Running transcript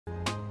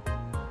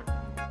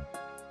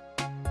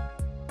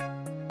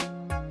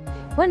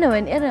Wannan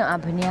wani irin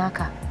abu ne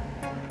haka?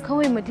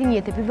 Kawai mutum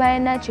ya tafi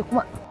bayan na ce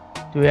kuma.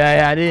 To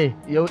yaya ne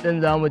yau din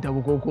za mu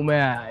tafi ko kuma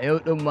yaya yau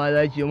din ma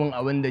za ki min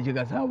abin da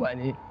kika saba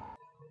ne?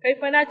 Kai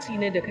fa naci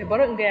ne da kai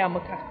bari in gaya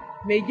maka.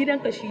 Mai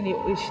gidanka shine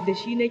da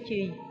shi nake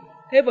yi.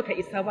 Kai baka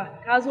isa ba.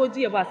 Ka zo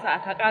jiya ba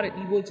sa'a ka ƙara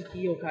ɗibo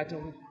jiki yau ka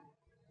taho.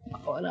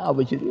 Wani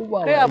abu ki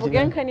duba. Kai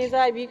abokanka ne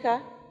za a bi ka?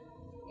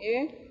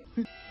 Eh?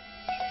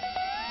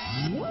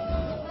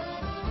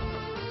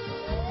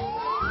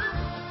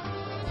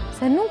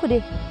 Sannun ku dai,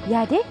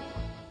 ya dai?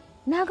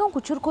 Na gan ku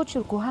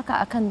curko-curko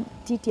haka akan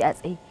titi a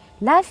tsaye.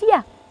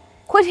 Lafiya?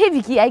 Ko dai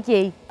biki ake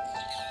yi?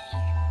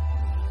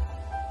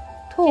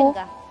 To.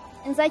 Kinga,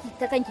 in zaki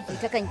ta kanki ki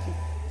ta kanki.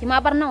 Ki ma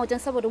bar nan wajen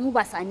saboda mu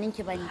ba sa'annin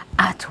ki bane.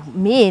 A to,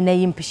 me na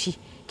yin fushi?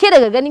 Ke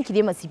daga ganin ki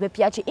dai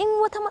masifaffiya ce in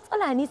wata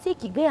matsala ne sai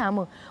ki gaya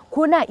min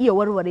ko na iya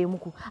warware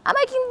muku.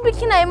 Amma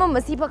kina yi min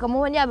masifa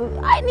kamar wani abu.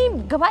 Ai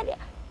ni gaba ɗaya.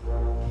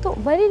 To,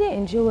 bari dai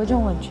in je wajen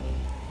wance.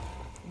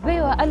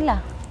 Baiwa Allah.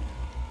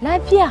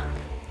 Lafiya?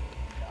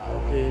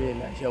 Ake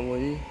na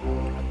shamoni.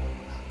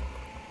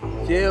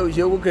 Ke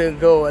yaushe kuka yin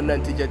kawo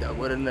wannan tiket a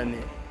gurin nan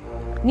ne?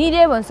 Ni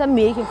dai ban san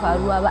me yake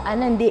faruwa ba, a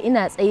nan dai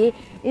ina tsaye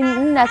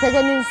ina ta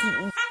ganin su.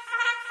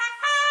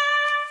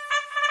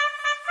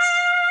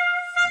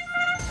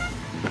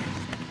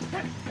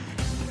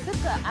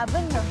 Suka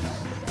abin nan.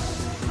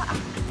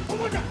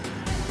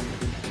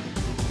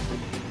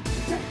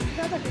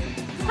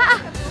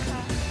 Ha'a.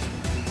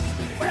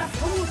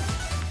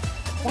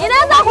 Ina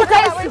za ku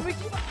kai su?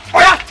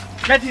 Oya!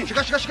 Kati,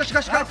 shiga.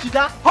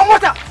 Tida, hau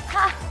mota!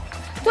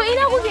 To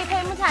ina kuke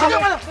kai mutane?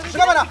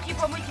 Shiga mana!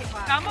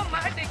 Kaman ma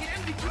har da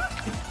gidan biki.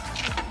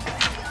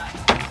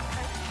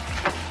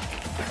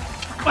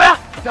 Oya!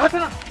 Da hata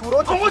nan!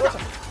 Hau mota!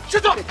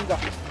 Shito!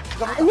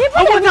 Ni fa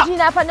da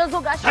mijina fa na zo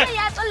gashi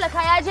ya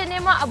tsallaka ya je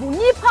neman abu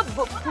ni fa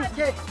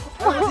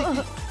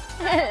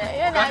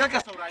yana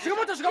shiga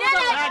mota!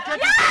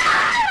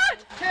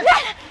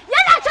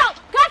 Yana can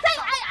ka san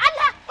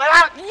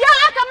Allah ya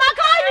aka ma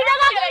kawai ni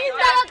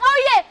daga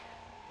kauye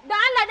da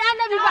Allah da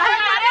Annabi ba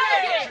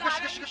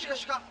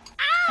shiga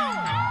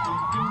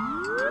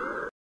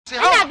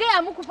ina gaya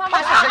muku fa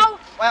mata hau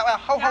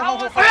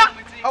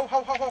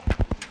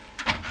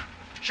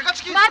shiga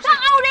ciki matan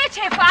aure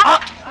ce fa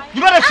ni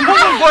ba da shi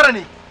hun gora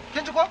ne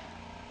kin ji ko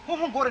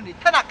hun gora ne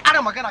tana ƙara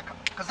magana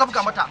ka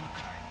zabga mata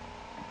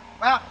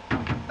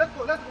let's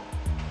go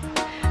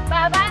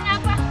baba na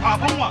fa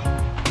baban wa